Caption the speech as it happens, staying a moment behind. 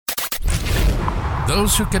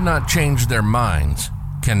Those who cannot change their minds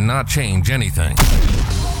cannot change anything.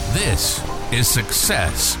 This is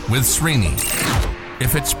Success with Srini.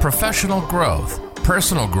 If it's professional growth,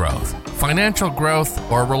 personal growth, financial growth,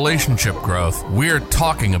 or relationship growth, we're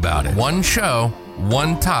talking about it. One show,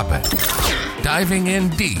 one topic. Diving in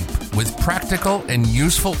deep with practical and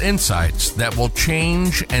useful insights that will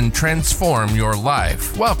change and transform your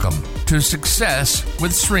life. Welcome to Success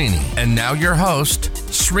with Srini. And now your host,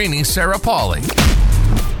 Srini Sarapalli.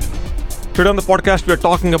 Today on the podcast, we are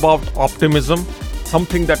talking about optimism,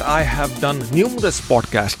 something that I have done numerous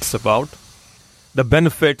podcasts about. The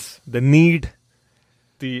benefits, the need,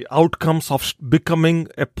 the outcomes of becoming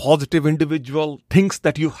a positive individual, things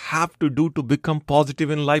that you have to do to become positive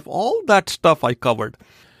in life, all that stuff I covered.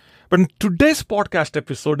 But today's podcast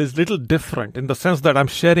episode is a little different in the sense that I'm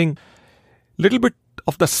sharing a little bit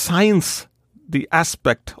of the science, the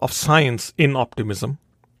aspect of science in optimism,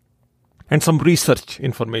 and some research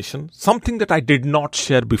information, something that I did not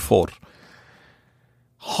share before.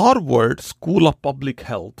 Harvard School of Public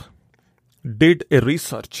Health did a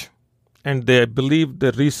research, and they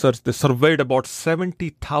surveyed about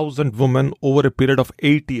 70,000 women over a period of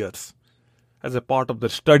 8 years as a part of their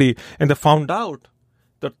study, and they found out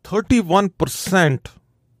that 31%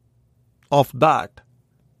 of that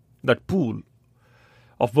pool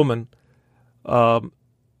of women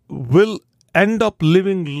will end up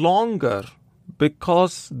living longer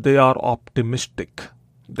because they are optimistic.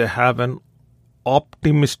 They have an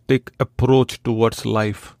optimistic approach towards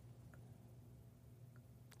life.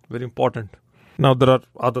 Very important. Now, there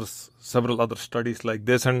are several other studies like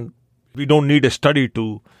this, and we don't need a study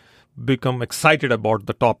to become excited about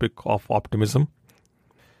the topic of optimism.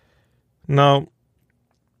 Now,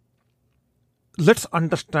 let's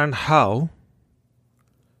understand how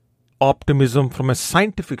optimism from a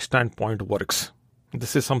scientific standpoint works.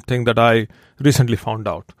 This is something that I recently found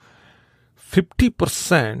out.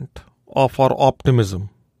 50% of our optimism,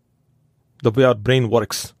 the way our brain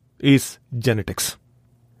works, is genetics.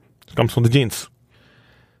 It comes from the genes.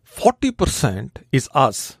 40% is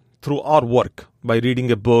us through our work, by reading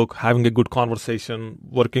a book, having a good conversation,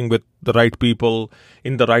 working with the right people,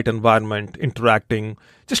 in the right environment, interacting,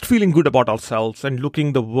 just feeling good about ourselves and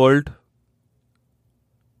looking the world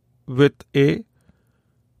with a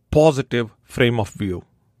positive frame of view.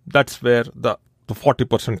 That's where the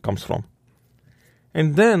 40% comes from.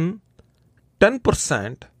 And then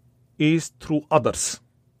 10% is through others,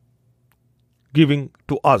 giving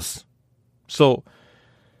to us. So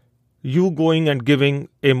you going and giving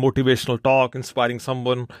a motivational talk, inspiring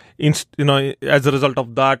someone, as a result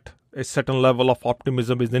of that, a certain level of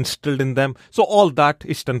optimism is instilled in them. So all that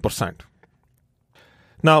is 10%.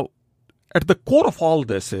 Now, at the core of all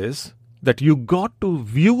this is that you got to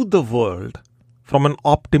view the world from an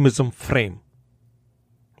optimism frame.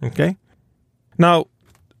 Okay? Now,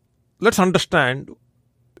 let's understand,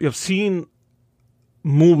 you have seen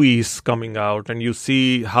movies coming out, and you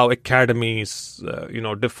see how academies,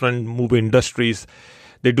 different movie industries,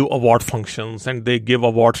 they do award functions and they give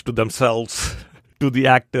awards to themselves, to the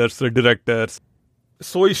actors, the directors.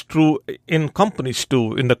 So is true in companies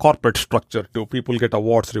too, in the corporate structure too. People get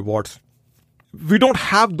awards, rewards. We don't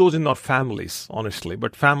have those in our families, honestly,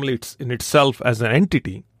 but family in itself as an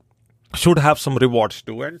entity should have some rewards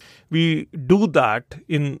too. And we do that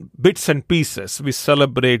in bits and pieces. We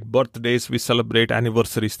celebrate birthdays, we celebrate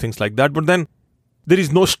anniversaries, things like that. But then there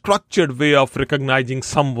is no structured way of recognizing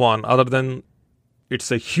someone other than it's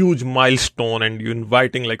a huge milestone and you're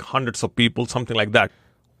inviting like hundreds of people, something like that.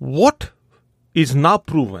 What is now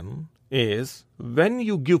proven is when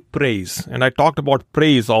you give praise, and I talked about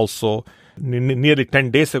praise also nearly 10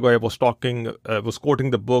 days ago. I was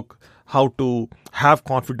quoting the book, How to Have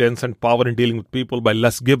Confidence and Power in Dealing with People by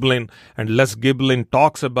Les Giblin. And Les Giblin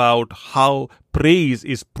talks about how praise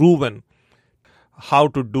is proven, how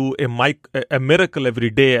to do a miracle every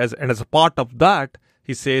day. And as a part of that,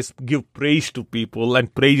 he says, give praise to people.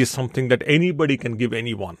 And praise is something that anybody can give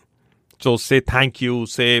anyone. So say thank you,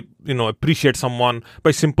 say, appreciate someone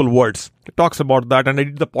by simple words. He talks about that. And I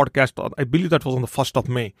did the podcast, I believe that was on the 1st of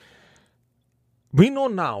May. We know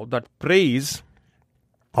now that praise,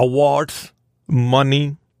 awards,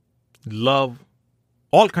 money, love,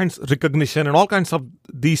 all kinds of recognition and all kinds of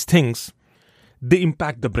these things, they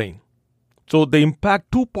impact the brain. So they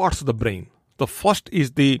impact two parts of the brain. The first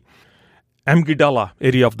is the amygdala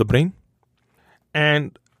area of the brain.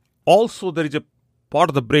 And also there is a part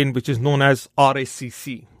of the brain which is known as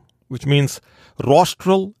RACC, which means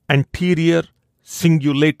rostral anterior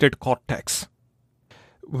cingulated cortex.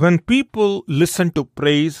 When people listen to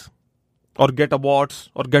praise or get awards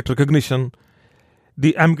or get recognition,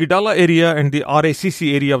 the amygdala area and the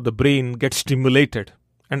RACC area of the brain get stimulated.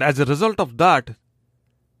 And as a result of that,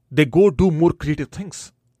 they go do more creative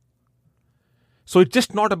things. So it's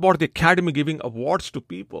just not about the academy giving awards to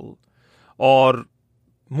people or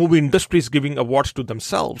movie industries giving awards to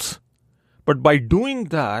themselves. But by doing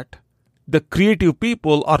that, the creative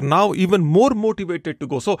people are now even more motivated to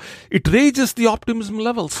go. So it raises the optimism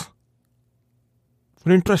levels.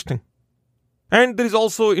 Very interesting. And there is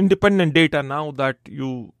also independent data now that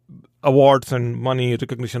awards and money,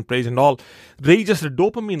 recognition, praise and all raises the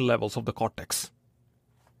dopamine levels of the cortex.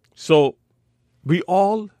 So we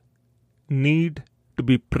all need to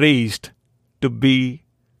be praised to be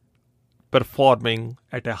performing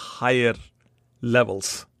at a higher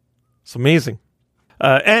levels. It's amazing.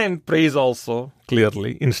 And praise also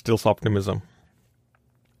clearly instills optimism.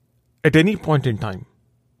 At any point in time,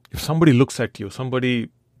 if somebody looks at you,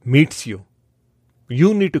 somebody meets you,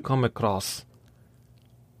 you need to come across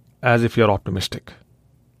as if you're optimistic.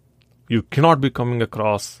 You cannot be coming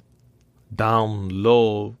across down,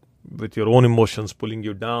 low, with your own emotions pulling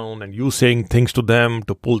you down and you saying things to them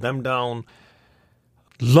to pull them down.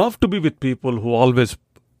 Love to be with people who always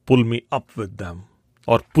pull me up with them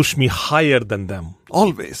or push me higher than them,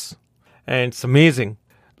 always. And it's amazing.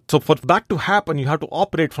 So for that to happen, you have to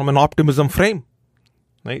operate from an optimism frame,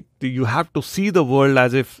 right? You have to see the world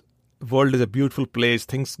as if the world is a beautiful place,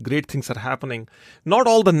 great things are happening. Not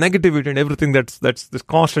all the negativity and everything that's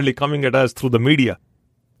constantly coming at us through the media.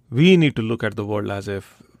 We need to look at the world as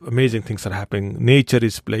if amazing things are happening. Nature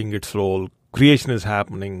is playing its role. Creation is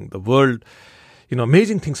happening. The world,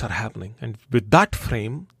 amazing things are happening. And with that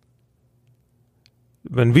frame,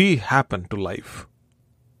 when we happen to life,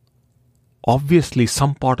 obviously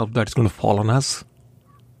some part of that is going to fall on us.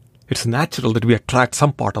 It's natural that we attract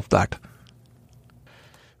some part of that.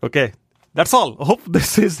 Okay, that's all. I hope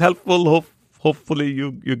this is helpful. Hopefully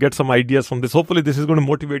you get some ideas from this. Hopefully this is going to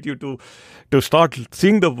motivate you to start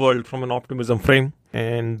seeing the world from an optimism frame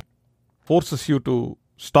and forces you to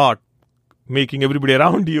start making everybody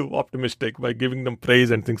around you optimistic by giving them praise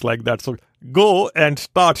and things like that. So go and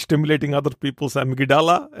start stimulating other people's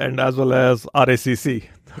amygdala and as well as RACC.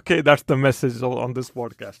 Okay, that's the message on this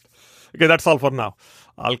podcast. Okay, that's all for now.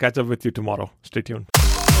 I'll catch up with you tomorrow. Stay tuned.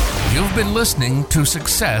 You've been listening to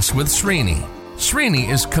Success with Srini. Srini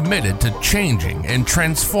is committed to changing and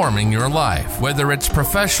transforming your life, whether it's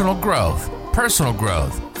professional growth, personal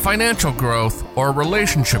growth, financial growth, or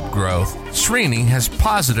relationship growth. Srini has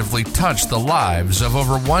positively touched the lives of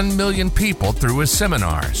over 1 million people through his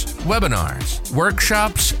seminars, webinars,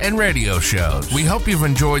 workshops, and radio shows. We hope you've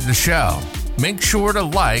enjoyed the show. Make sure to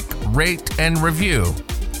like, rate, and review.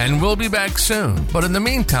 And we'll be back soon. But in the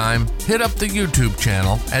meantime, hit up the YouTube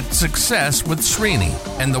channel at Success with Srini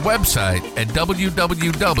and the website at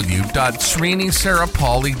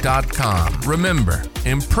www.srinisarapalli.com. Remember,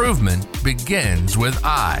 improvement begins with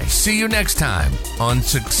I. See you next time on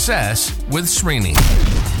Success with Srini.